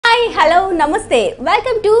Hi hello నమస్తే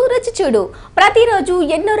welcome to రుచి చూడు. ప్రతిరోజు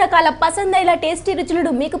ఎన్నో రకాల పసందైన టేస్టీ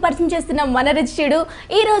రుచులను మీకు పరిచయం చేస్తున్న మన రుచి చూడు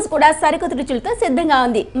ఈ రోజు కూడా సరికొత్త రుచులతో సిద్ధంగా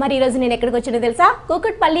ఉంది. మరి ఈ రోజు నేను ఎక్కడికి వచ్చానో తెలుసా?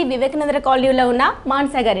 కూకట్పల్లి వివేకానంద కాలనీలో ఉన్న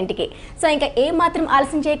మానస గారింటికి. సో ఇంకా ఏ మాత్రం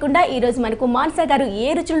ఆలస్యం చేయకుండా ఈ రోజు మనకు మానస గారు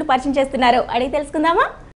ఏ రుచులను పరిచయం చేస్తున్నారో అడిగి తెలుసుకుందామా?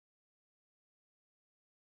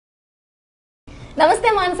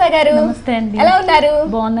 నమస్తే మానస గారు. నమస్తే అండి. ఎలా ఉన్నారు?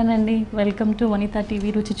 బాగున్నానండి. వెల్కమ్ టు వనితా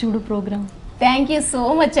టీవీ రుచి చూడు programme. Thank you so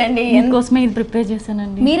much అండి. ఎందుకోసమే ఇది ప్రిపేర్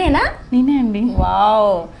చేశానండి. మీరేనా? నేనే అండి.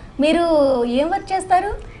 వావ్, మీరు ఏం వర్క్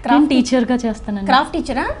చేస్తారు? క్రాఫ్ట్ టీచర్ గా చేస్తానండి. క్రాఫ్ట్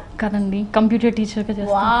టీచరా? కదండి, కంప్యూటర్ టీచర్ గా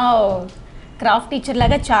చేస్తాను. వావ్, క్రాఫ్ట్ టీచర్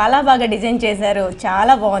లాగా చాలా బాగా డిజైన్ చేశారు,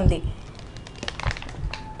 చాలా బాగుంది.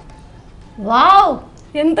 వావ్,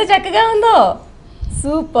 ఎంత చక్కగా ఉందో,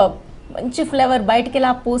 సూపర్. మంచి ఫ్లేవర్ బయటికి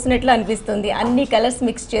ఇలా పూసినట్లు అనిపిస్తుంది. అన్ని కలర్స్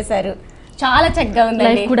మిక్స్ చేశారు, చాలా చక్కగా ఉంది.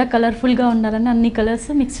 లైఫ్ కూడా కలర్ఫుల్ గా ఉండాలని అన్ని కలర్స్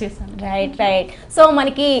మిక్స్ చేశాను. రైట్. సో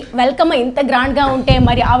మనకి వెల్కమ్ ఇంత గ్రాండ్ గా ఉంటే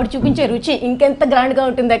మరి ఆవిడ చూపించే రుచి ఇంకెంత గ్రాండ్ గా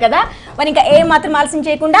ఉంటుందో కదా. మరి ఇంకా ఏ మాత్రం ఆలస్యం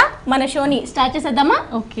చేయకుండా మన షోని స్టార్ట్ చేసేద్దామా?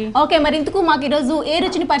 ఓకే. మరి ఇందుకు మాకు ఈరోజు ఏ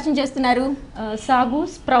రుచిని పరిచయం చేస్తున్నారు? సాగు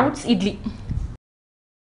sprouts idli.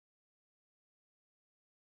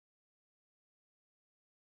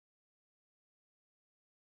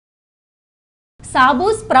 Sabu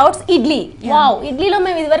sprouts idli. Wow, ఇడ్లీలో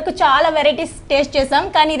మేము ఇదివరకు చాలా వెరైటీస్ టేస్ట్ చేసాం,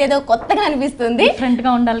 కానీ ఇదేదో కొత్తగా అనిపిస్తుంది. డిఫరెంట్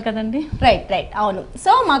గా ఉండాలి కదండి. రైట్. అవును.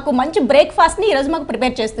 సో మాకు మంచి బ్రేక్ఫాస్ట్ ని ఈ రోజు మాకు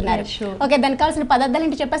ప్రిపేర్ చేస్తున్నారు. ఓకే, దానికి కావాల్సిన పదార్థాలు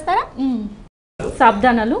ఏంటి చెప్పేస్తారా?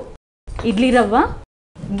 సాబుదానాలు, ఇడ్లీ రవ్వ,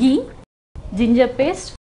 గీ, జింజర్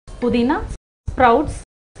పేస్ట్, పుదీనా, స్ప్రౌట్స్,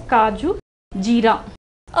 కాజు, జీరా.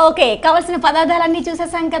 ఓకే, కావాల్సిన పదార్థాలన్నీ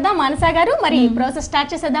చూసేసాం కదా మానస గారు. మరి ప్రాసెస్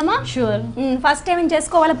స్టార్ట్ చేసేద్దామా? షూర్. ఫస్ట్ ఏం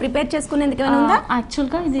చేసుకోవాలా? ప్రిపేర్ చేసుకునేందుకు ఏమైనా ఉందా?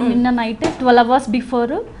 యాక్చువల్గా ఇది నిన్న night 12 hours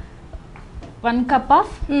before 1 cup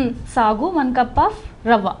of సాగు, 1 cup ఆఫ్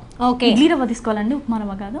రవ్వ. ఓకే, ఇడ్లీ రవ్వ తీసుకోవాలండి, ఉప్మా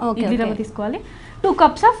రవ్వ కాదు. ఇడ్లీ రవ్వ తీసుకోవాలి. 2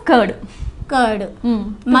 cups of curd.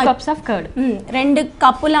 2 cups of curd. 2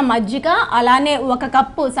 కప్పుల మజ్జిగ, అలానే 1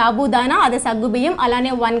 కప్పు సాబుదానా అదే సగ్గు బియ్యం,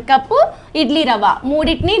 అలానే 1 కప్పు ఇడ్లీ రవ్వ.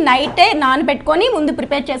 మూడింటిని నైటే నానబెట్టుకొని ముందు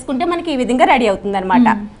ప్రిపేర్ చేసుకుంటే మనకి ఈ విధంగా రెడీ అవుతుంది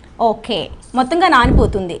అనమాట. ఓకే, మొత్తంగా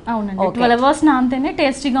నానిపోతుంది. అవునండి, 12 hours నానితేనే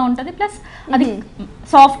టేస్టీగా ఉంటుంది. ప్లస్ అది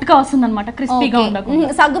సాఫ్ట్ గా వస్తుంది అనమాట, క్రిస్పీగా ఉండదు.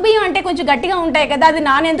 సగ్గుబియ్యం అంటే కొంచెం గట్టిగా ఉంటాయి కదా, అది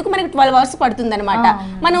నానేందుకు మనకి 12 hours పడుతుంది అనమాట.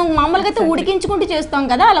 మనం మామూలుగా అయితే ఉడికించుకుంటూ చేస్తాం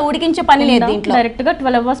కదా, అలా ఉడికించే పని లేదు దీంట్లో. డైరెక్ట్ గా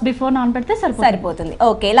 12 hours బిఫోర్ నానబెడితే సరిపోతుంది.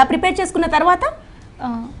 ఓకే, ఇలా ప్రిపేర్ చేసుకున్న తర్వాత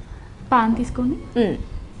పాన్ తీసుకొని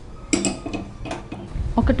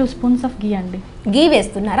ఒక 2 spoons ఆఫ్ గీ అండి. గీ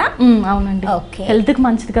వేస్తున్నారా? అవునండి. ఓకే, హెల్త్ కి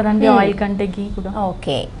మంచిది కదండి ఆయిల్ కంటే గీ కూడా.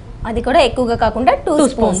 ఓకే, అది కూడా ఎక్కువగా కాకుండా 2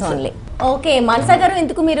 spoons ఓన్లీ. ఓకే, మానస గారు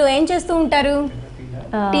ఇందుకు మీరు ఏం చేస్తూ ఉంటారు?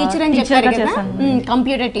 టీచర్ అని చెప్పారు కదా,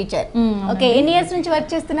 కంప్యూటర్ టీచర్. ఓకే, ఎన్ని ఇయర్స్ నుంచి వర్క్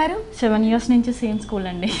చేస్తున్నారు? 7 years నుంచి సేమ్ స్కూల్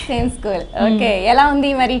అండి. Same school. ఓకే, ఎలా ఉంది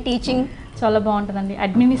మరి టీచింగ్? చాలా బాగుంటుందండి.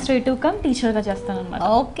 అడ్మినిస్ట్రేటివ్ కమ్ టీచర్ గా చేస్తాను అనమాట.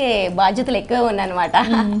 ఓకే, బాధ్యతలు ఎక్కువ ఉన్నాయన్నమాట.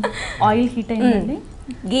 ఆయిల్ హీట్ అయిందండి.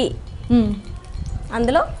 గీ,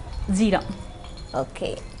 అందులో జీరా,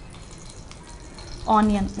 ఓకే,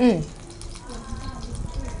 ఆనియన్.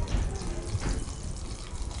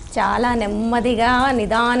 చాలా నెమ్మదిగా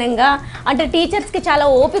నిదానంగా, అంటే టీచర్స్కి చాలా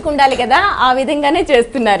ఓపిక ఉండాలి కదా, ఆ విధంగానే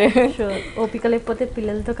చేస్తున్నారు. ఓపిక లేకపోతే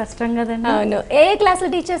పిల్లలతో కష్టం కదండి. అవును. ఏ క్లాస్లో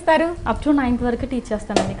టీచ్ చేస్తారు? అప్ టు 9th వరకు టీచ్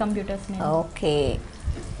చేస్తానండి కంప్యూటర్స్. ఓకే,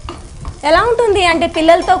 ఎలా ఉంటుంది అంటే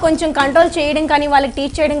పిల్లలతో కొంచెం కంట్రోల్ చేయడం కానీ వాళ్ళకి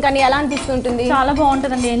టీచ్ చేయడం కానీ ఎలా అనిపిస్తుంటుంది? చాలా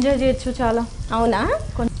బాగుంటుందండి, ఎంజాయ్ చేయొచ్చు చాలా. అవునా?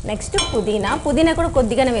 నెక్స్ట్ పుదీనా కూడా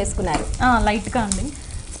కొద్దిగానే వేసుకున్నారు. లైట్గా అండి.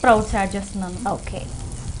 స్ప్రౌట్స్ యాడ్ చేస్తున్నాను. ఓకే,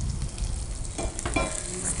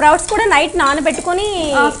 స్ప్రౌట్స్ కూడా నైట్ నానబెట్టుకొని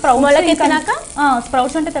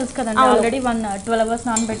స్ప్రౌట్స్ అంటే తెలుసు కదండి, ఆల్రెడీ 12 hours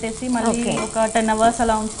నానబెట్టేసి మళ్ళీ ఒక 10 hours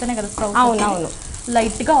అలా ఉంచితేనే కదా స్ప్రౌట్స్. అవునవును.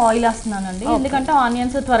 లైట్ గా ఆయిల్ వేస్తున్నానండి, ఎందుకంటే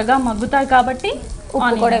ఆనియన్స్ త్వరగా మగ్గుతాయి కాబట్టి.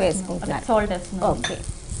 ఉప్పు కూడా వేసుకుంటున్నారు, సాల్ట్ వేస్తున్నాను. ఓకే,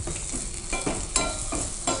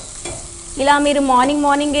 ఇలా మీరు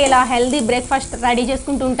మార్నింగ్ ఇలా హెల్దీ బ్రేక్ఫాస్ట్ రెడీ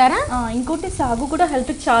చేసుకుంటూ ఉంటారా? ఇంకోటి సాగు కూడా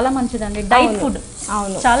హెల్త్ కి చాలా మంచిదండి, డైట్ ఫుడ్.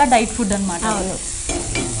 అవును, చాలా డైట్ ఫుడ్ అన్నమాట. అవును.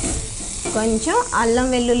 కొంచెం అల్లం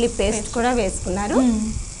వెల్లుల్లి పేస్ట్ కూడా వేసుకున్నారు.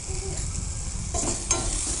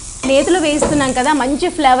 నేతిలో వేస్తున్నాం కదా, మంచి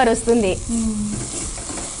ఫ్లేవర్ వస్తుంది.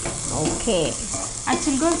 ఓకే,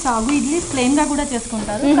 యాక్చువల్గా సాగు ఇడ్లీ ప్లెయిన్ గా కూడా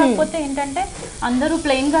చేసుకుంటారు, కాకపోతే ఏంటంటే అందరూ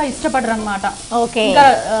ప్లెయిన్ గా ఇష్టపడరు అనమాట. ఓకే,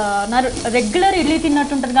 రెగ్యులర్ ఇడ్లీ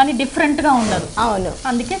తిన్నట్టు ఉంటుంది కానీ డిఫరెంట్ గా ఉండదు. అవును,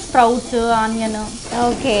 అందుకే స్ప్రౌట్స్, ఆనియన్,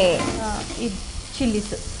 ఓకే,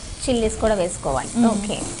 చిల్లీస్ కూడా వేసుకోవాలి.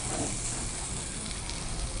 ఓకే,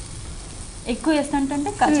 ఎక్కువ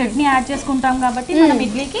వేస్తుంటే చట్నీ యాడ్ చేసుకుంటాం కాబట్టి మనం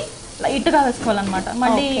ఇడ్లీకి లైట్ గా వేసుకోవాలన్నమాట.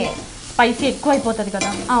 మళ్ళీ స్పైసీ ఎక్కువ అయిపోతుంది కదా.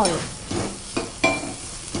 అవును,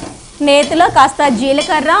 నేతిలో కాస్త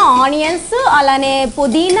జీలకర్ర, ఆనియన్స్, అలానే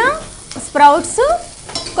పుదీనా, స్ప్రౌట్స్,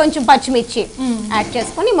 కొంచెం పచ్చిమిర్చి యాడ్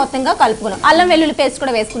చేసుకొని మొత్తంగా కలుపుకున్నాం. అల్లం వెల్లుల్లి పేస్ట్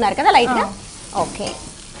కూడా వేసుకున్నారు కదా లైట్గా. ఓకే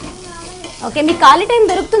ఓకే, మీకు ఖాళీ టైం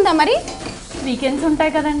దొరుకుతుందా మరి? వీకెండ్స్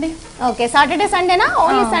ఉంటాయి కదండి. Okay, Saturday సండేనా?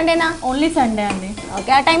 Only సండేనా? Only Sunday అండి.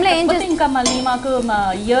 ఓకే, ఆ టైంలో ఏం చేస్తే ఇంకా మళ్ళీ మాకు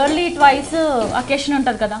ఇయర్లీ ట్వైస్ అకేషన్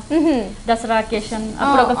ఉంటుంది కదా, దసరా అకేషన్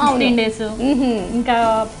అప్పుడు ఒక 15 days, ఇంకా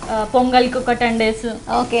పొంగల్కి ఒక 10 days.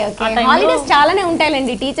 ఓకే ఓకే, హాలిడేస్ చాలానే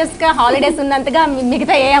ఉంటాయండి. టీచర్స్ గా హాలిడేస్ ఉన్నంతగా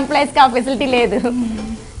మిగతా ఏ ఎంప్లాయీస్ కి ఆ ఫెసిలిటీ లేదు.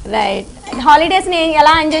 రైట్, హాలిడేస్ ని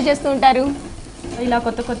ఎలా ఎంజాయ్ చేస్తూ ఉంటారు? ఇలా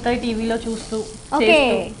కొత్త కొత్త టీవీలో చూస్తూ ఓకే,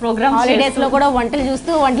 ప్రోగ్రామ్స్ హాలిడేస్ లో కూడా వంటలు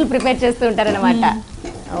చూస్తూ వంటలు ప్రిపేర్ చేస్తూ ఉంటారు అనమాట.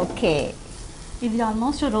 ఓకే, ఇది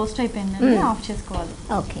ఆల్మోస్ట్ రోస్ట్ అయిపోయిందండి, ఆఫ్ చేసుకోవాలి.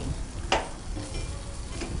 ఓకే,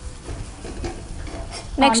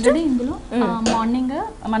 నెక్స్ట్ ఇందులో మార్నింగ్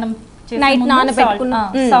మనం నైట్ నానబెట్టుకున్న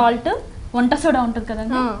సాల్ట్, వంట సోడా ఉంటుంది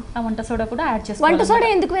కదండి, ఆ వంట సోడా కూడా యాడ్ చేసుకోవాలి. వంట సోడా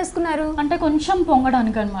ఎందుకు వేసుకున్నారు? అంటే కొంచెం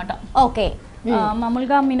పొంగడానికి అనమాట. ఓకే,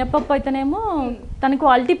 మామూలుగా మినపప్పు అయితేనేమో తన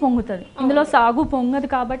క్వాలిటీ పొంగుతుంది, ఇందులో సాగు పొంగదు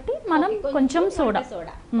కాబట్టి మనం కొంచెం సోడా,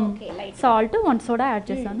 సాల్ట్, వంట సోడా యాడ్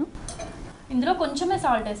చేశాను. ఇందులో కొంచెమే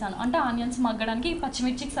సాల్ట్ వేసాను, అంటే ఆనియన్స్ మగ్గడానికి,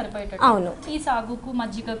 పచ్చిమిర్చికి సరిపోయేటట్టు. అవును, ఈ సాగుకు,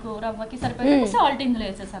 మజ్జిగకు, రవ్వకి సరిపోయేటట్టు సాల్ట్ ఇందులో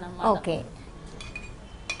వేసేసాను అన్నమాట. ఓకే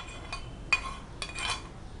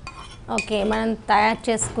ఓకే, మనం తయారు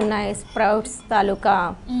చేసుకున్న స్ప్రౌట్స్ తాలూకా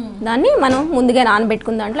దాన్ని మనం ముందుగా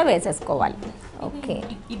నానబెట్టుకున్న దాంట్లో వేసేసుకోవాలి. ఓకే,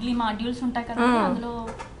 ఇడ్లీ మాడ్యూల్స్ ఉంటాయి కదా, అందులో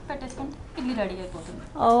పెట్టేసుకుంటే ఇడ్లీ రెడీ అయిపోతుంది.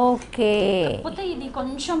 ఓకే, కాకపోతే ఇది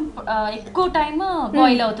కొంచెం ఎక్కువ టైం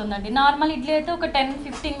బాయిల్ అవుతుందండి. నార్మల్ ఇడ్లీ అయితే ఒక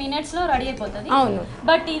 10-15 minutes లో రెడీ అయిపోతుంది. అవును,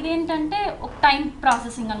 బట్ ఇది ఏంటంటే ఒక టైం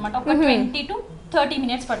ప్రాసెసింగ్ అనమాట, ఒక 20 to 30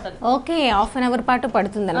 minutes పడుతుంది. ఓకే, హాఫ్ అన్ అవర్ పాటు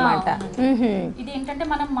పడుతుంది అనమాట. ఇది ఏంటంటే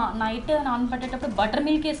మనం నైట్ నానబెట్టేటప్పుడు బటర్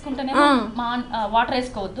మిల్క్ వేసుకుంటేనే వాటర్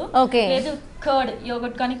వేసుకోవద్దు. ఓకే, లేదు కర్డ్,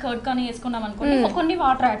 యోగర్ట్ కానీ కర్డ్ కానీ వేసుకున్నాం అనుకోండి, కొన్ని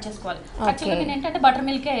వాటర్ యాడ్ చేసుకోవాలి. యాక్చువల్లీ నేను ఏంటంటే బటర్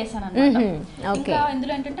మిల్కే వేసాను అనమాట. ఇంకా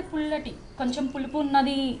ఇందులో ఏంటంటే పుల్లటి, కొంచెం పులుపు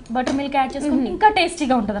ఉన్నది బటర్ మిల్క్ యాడ్ చేసుకుంటే ఇంకా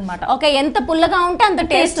టేస్టీగా ఉంటుంది అనమాట. ఓకే, ఎంత పుల్లగా ఉంటే అంత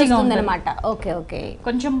టేస్టీగా ఉంటుంది అనమాట. ఓకే ఓకే,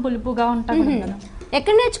 కొంచెం పులుపుగా ఉంటుంది కదా.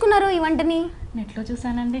 ఎక్కడ నేర్చుకున్నారు ఈ వంటని? నెట్లో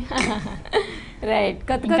చూసానండి. రైట్,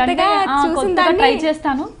 కొత్తగా ట్రై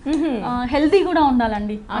చేస్తాను. హెల్దీ కూడా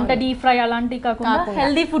ఉండాలండి, అంటే డీప్ ఫ్రై అలాంటివి కాకుండా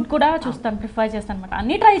హెల్దీ ఫుడ్ కూడా చూస్తాను, ప్రిఫర్ చేస్తాను అనమాట.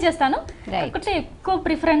 అన్ని ట్రై చేస్తాను, కాకపోతే ఎక్కువ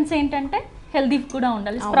ప్రిఫరెన్స్ ఏంటంటే హెల్దీ కూడా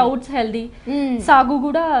ఉండాలి. స్ప్రౌట్స్ హెల్దీ, సాగు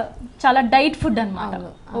కూడా చాలా డైట్ ఫుడ్ అనమాట.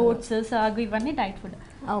 ఓట్స్, సాగు ఇవన్నీ diet food.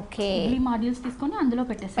 Okay, idli modules తీసుకొని అందులో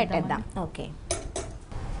పెట్టేద్దాం. ఓకే,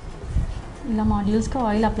 ఇలా మాడ్యూల్స్కి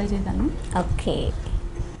ఆయిల్ అప్లై చేద్దాము. ఓకే,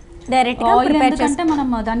 డైరెక్ట్ గా ఆయిల్ ఎందుకంటే మనం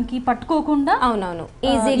దానికి పట్టుకోకుండా అవునవును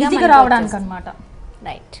ఈజీగా రావడానికి అన్నమాట.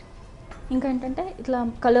 రైట్, ఇంకా ఏంటంటే ఇట్లా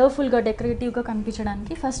కలర్ఫుల్గా డెకరేటివ్గా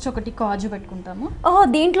కనిపించడానికి ఫస్ట్ ఒకటి కాజు పెట్టుకుంటాము. ఓహో,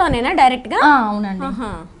 దీంట్లోనేనా డైరెక్ట్ గా? అవునండి,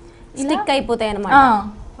 స్టిక్ అయిపోతాయి అన్నమాట.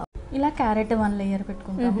 ఇలా క్యారెట్ 1 layer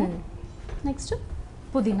పెట్టుకుంటాము. నెక్స్ట్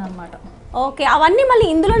పుదీనా అన్నమాట. ఓకే, అవన్నీ మళ్ళీ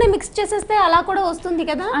ఇందులోనే మిక్స్ చేసేస్తే అలా కూడా వస్తుంది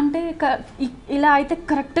కదా? అంటే ఇలా అయితే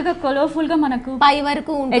కరెక్ట్ గా కలర్ఫుల్ గా మనకు పై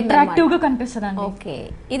వరకు అట్రాక్టివ్ గా కనిపిస్తుంది అండి. ఓకే,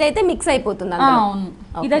 ఇదైతే మిక్స్ అయిపోతుంది. అవును,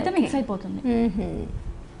 ఇదైతే మిక్స్ అయిపోతుంది.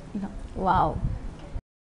 వావ్,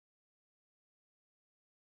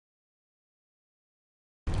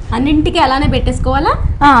 అన్నింటికి అలానే పెట్టేసుకోవాలా?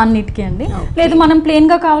 అన్నిటికీ అండి. లేదు మనం ప్లేన్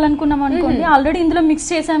గా కావాలనుకున్నాం అనుకోండి, ఆల్రెడీ ఇందులో మిక్స్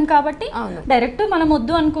చేసాం కాబట్టి డైరెక్ట్ మనం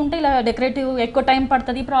వద్దు అనుకుంటే ఇలా డెకరేటివ్ ఎక్కువ టైం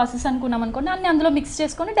పడుతుంది ప్రాసెస్ అనుకున్నాం అనుకోండి, అన్ని అందులో మిక్స్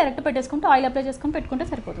చేసుకొని డైరెక్ట్ పెట్టేసుకుంటే ఆయిల్ అప్లై చేసుకొని పెట్టుకుంటే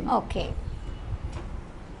సరిపోతుంది. ఓకే,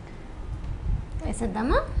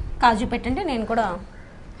 వేసేద్దామా? కాజు పెట్టండి, నేను కూడా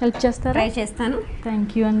హెల్ప్ చేస్తాను, ట్రై చేస్తాను.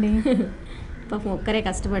 థ్యాంక్ యూ అండి. పాపం ఒక్కరే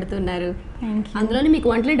కష్టపడుతున్నారు. అందులోనే మీకు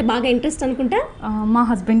వంటలు అంటే బాగా ఇంట్రెస్ట్ అనుకుంటా. మా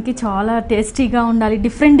హస్బెండ్కి చాలా టేస్టీగా ఉండాలి,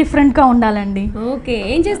 డిఫరెంట్గా ఉండాలండి. ఓకే,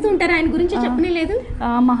 ఏం చేస్తూ ఉంటారు? ఆయన గురించి చెప్పనే లేదు.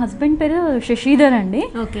 మా హస్బెండ్ పేరు శశిధర్ అండి.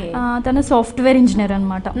 ఓకే, తను సాఫ్ట్వేర్ ఇంజనీర్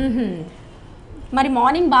అనమాట. మరి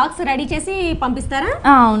మార్నింగ్ బాక్స్ రెడీ చేసి పంపిస్తారా?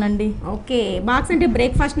 అవునండి. ఓకే, బాక్స్ అంటే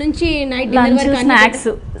బ్రేక్ఫాస్ట్ నుంచి నైట్ స్నాక్స్,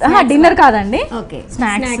 డిన్నర్ కాదండి, ఓకే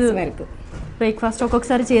స్నాక్స్ వరకు. బ్రేక్ఫాస్ట్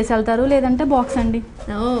ఒక్కొక్కసారి చేసి వెళ్తారు, లేదంటే బాక్స్ అండి.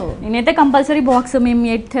 నేనైతే కంపల్సరీ బాక్స్, మేము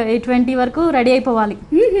 8:20 వరకు రెడీ అయిపోవాలి.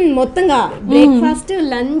 మొత్తంగా బ్రేక్ఫాస్ట్,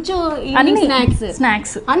 లంచ్,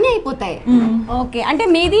 స్నాక్స్ అన్ని అయిపోతాయి. ఓకే, అంటే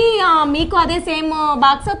మీది మీకు అదే సేమ్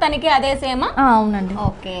బాక్స్, తనకి అదే సేమ్? అవునండి.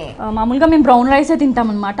 ఓకే, మామూలుగా మేము బ్రౌన్ రైస్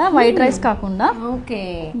తింటాం అనమాట, వైట్ రైస్ కాకుండా. ఓకే,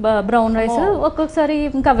 బ్రౌన్ రైస్ ఒక్కొక్కసారి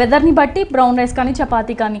ఇంకా వెదర్ ని బట్టి బ్రౌన్ రైస్ కానీ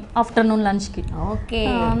చపాతీ కానీ ఆఫ్టర్నూన్ లంచ్ కి. ఓకే,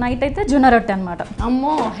 నైట్ అయితే జొన్న రొట్టె అనమాట.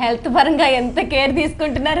 అమ్మో, హెల్త్ పరంగా ఎంత కేర్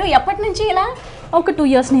తీసుకుంటున్నారు? ఎప్పటి నుంచి ఇలా? ఒక 2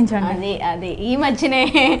 years నుంచి అండి. అదే ఈ మధ్యనే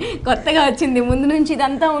కొత్తగా వచ్చింది. ముందు నుంచి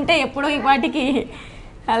ఇదంతా ఉంటే ఎప్పుడో ఈ పాటికి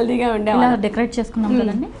హెల్తీగా ఉండే. ఇలా డెకరేట్ చేసుకున్నాం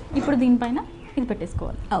కదండి, ఇప్పుడు దీనిపైన ఇది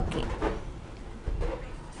పెట్టేసుకోవాలి. ఓకే,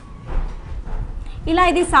 ఇలా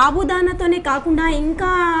ఇది సాబుదానాతోనే కాకుండా ఇంకా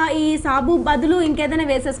ఈ సాబు బదులు ఇంకేదైనా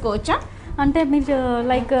వేసేసుకోవచ్చా? అంటే మీరు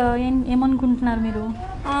లైక్ ఏమనుకుంటున్నారు మీరు?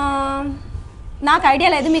 నాకు ఐడియా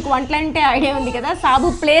లేదు, మీకు వంటలు అంటే ఐడియా ఉంది కదా, సాబు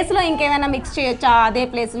ప్లేస్లో ఇంకేమైనా మిక్స్ చేయొచ్చా అదే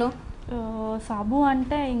ప్లేస్లో? సాబు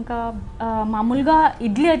అంటే ఇంకా మామూలుగా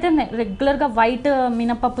ఇడ్లీ అయితే రెగ్యులర్గా వైట్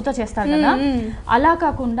మినపప్పుతో చేస్తారు కదా, అలా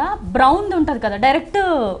కాకుండా బ్రౌన్ ఉంటుంది కదా, డైరెక్ట్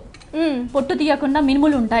పొట్టు తీయకుండా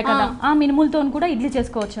మినుములు ఉంటాయి కదా, ఆ మినుములతో కూడా ఇడ్లీ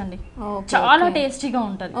చేసుకోవచ్చు అండి. చాలా టేస్టీగా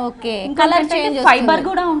ఉంటది. ఫైబర్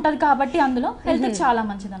కూడా ఉంటది కాబట్టి అందులో హెల్త్ చాలా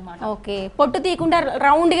మంచిది అనమాట. ఓకే, పొట్టు తీయకుండా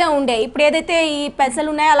రౌండ్ గా ఉండే ఇప్పుడు ఏదైతే ఈ పెసలు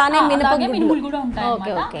ఉన్నాయో అలానే మినుములు కూడా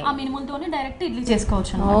ఉంటాయి, ఆ మినుములతోనే డైరెక్ట్ ఇడ్లీ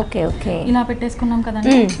చేసుకోవచ్చు. ఓకే ఓకే, ఇలా పెట్టేసుకున్నాం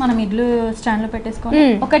కదండి, మనం ఇడ్లీ స్టాండ్ లో పెట్టేసుకొని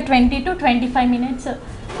ఒక 20 to 25 minutes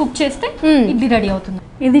కుక్ చేస్తే ఇడ్లీ రెడీ అవుతుంది.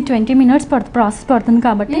 ఇది 20 minutes ప్రాసెస్ పడుతుంది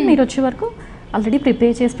కాబట్టి మీరు వచ్చే వరకు ఆల్రెడీ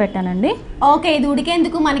ప్రిపేర్ చేసి పెట్టానండి. ఓకే, ఇది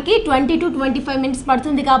ఉడికేందుకు మనకి 20 to 25 minutes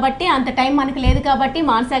పడుతుంది కాబట్టి అంత టైం మనకు లేదు కాబట్టి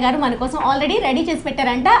మానస గారు మన కోసం ఆల్రెడీ రెడీ చేసి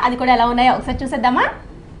పెట్టారంట. అది కూడా ఎలా ఉన్నాయో ఒకసారి చూసేద్దామా?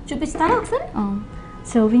 చూపిస్తారా ఒకసారి?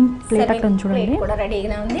 సర్వింగ్ ప్లేట్ అక్కడ చూడండి, కూడా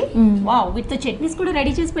రెడీగానే ఉంది. వావ్, విత్ చట్నీస్ కూడా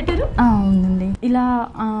రెడీ చేసి పెట్టారు. ఉందండి. ఇలా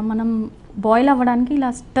మనం బాయిల్ అవ్వడానికి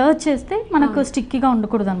ఇలా స్టర్ చేస్తే మనకు స్టిక్కీగా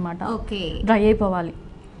ఉండకూడదు అనమాట, డ్రై అయిపోవాలి.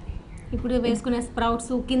 ఇప్పుడు వేసుకునే స్ప్రౌట్స్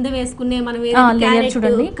కింద వేసుకునే మనం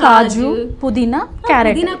చూడండి, కాజు, పుదీనా,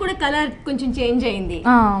 క్యారెట్. పుదీనా కూడా కలర్ కొంచెం చేంజ్ అయింది,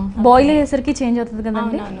 బాయిల్ అయ్యేసరికి చేంజ్ అవుతుంది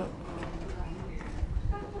కదండి.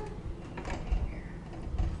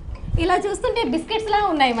 ఇలా చూస్తుంటే బిస్కెట్స్ లా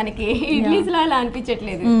ఉన్నాయి, మనకి ఇడ్లీస్ లా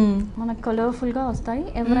అనిపించట్లేదు. మనకు కలర్ఫుల్ గా వస్తాయి,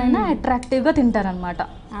 ఎవరైనా అట్రాక్టివ్ గా తింటారనమాట.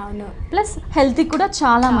 అవును, ప్లస్ హెల్త్ కూడా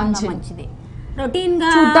చాలా మంచిది, రొటీన్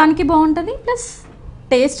గా చూడడానికి బాగుంటది, ప్లస్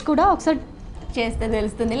టేస్ట్ కూడా ఒకసారి చేస్తే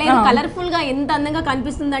తెలుస్తుంది. లేదు కలర్ఫుల్ గా ఎంత అందంగా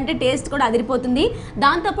కనిపిస్తుంది అంటే టేస్ట్ కూడా అదిరిపోతుంది.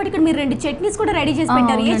 దాంతోపాటు ఇక్కడ మీరు 2 చట్నీస్ కూడా రెడీ చేసి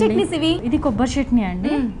పెట్టారు. ఏ చట్నీస్ ఇవి? ఇది కొబ్బరి చట్నీ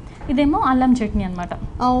అండి, ఇదేమో అల్లం చట్నీ అన్నమాట.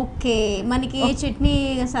 ఓకే, మనకి ఏ చట్నీ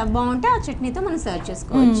బాగుంటే ఆ చట్నీతో మనం సర్వ్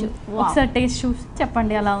చేసుకోవచ్చు. ఒకసారి టేస్ట్ చూసి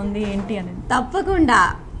చెప్పండి ఎలా ఉంది ఏంటి అనేది. తప్పకుండా.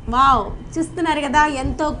 వావ్, చూస్తున్నారు కదా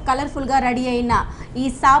ఎంతో కలర్ఫుల్గా రెడీ అయిన ఈ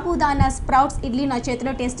సాబుదానా స్ప్రౌట్స్ ఇడ్లీ నా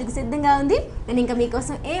చేతిలో టేస్ట్కి సిద్ధంగా ఉంది. నేను ఇంకా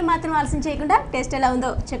మీకోసం ఏ మాత్రం ఆలస్యం చేయకుండా టేస్ట్ ఎలా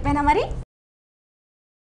ఉందో చెప్పానా మరి?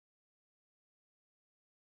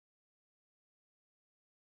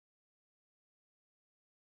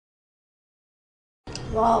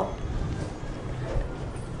 వావ్,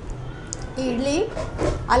 ఈ ఇడ్లీ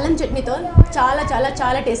అల్లం చట్నీతో చాలా చాలా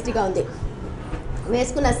చాలా టేస్టీగా ఉంది.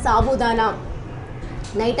 వేసుకున్న సాబుదానా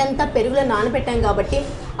నైట్ అంతా పెరుగులో నానబెట్టాం కాబట్టి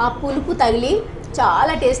ఆ పులుపు తగిలి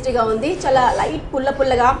చాలా టేస్టీగా ఉంది. చాలా లైట్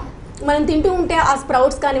పుల్లగా మనం తింటూ ఉంటే ఆ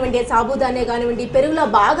స్ప్రౌట్స్ కానివ్వండి, సాబుదానే కానివ్వండి, పెరుగులో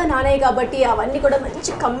బాగా నానాయి కాబట్టి అవన్నీ కూడా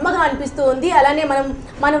మంచి కమ్మగా అనిపిస్తూ ఉంది. అలానే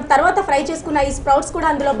మనం తర్వాత ఫ్రై చేసుకున్న ఈ స్ప్రౌట్స్ కూడా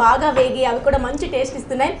అందులో బాగా వేగి అవి కూడా మంచి టేస్ట్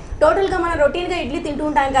ఇస్తున్నాయి. టోటల్గా మనం రొటీన్గా ఇడ్లీ తింటూ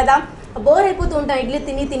ఉంటాం కదా, బోర్ అయిపోతూ ఉంటాం ఇడ్లీ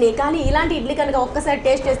తిని, కానీ ఇలాంటి ఇడ్లీ కనుక ఒక్కసారి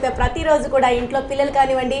టేస్ట్ చేస్తే ప్రతిరోజు కూడా ఇంట్లో పిల్లలు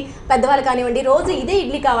కానివ్వండి, పెద్దవాళ్ళు కానివ్వండి, రోజు ఇదే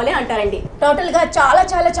ఇడ్లీ కావాలి అంటారండి. టోటల్గా చాలా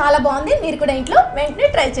చాలా చాలా బాగుంది. మీరు కూడా ఇంట్లో వెంటనే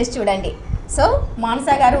ట్రై చేసి చూడండి. సో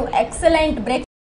మానస గారు ఎక్సలెంట్ బ్రేక్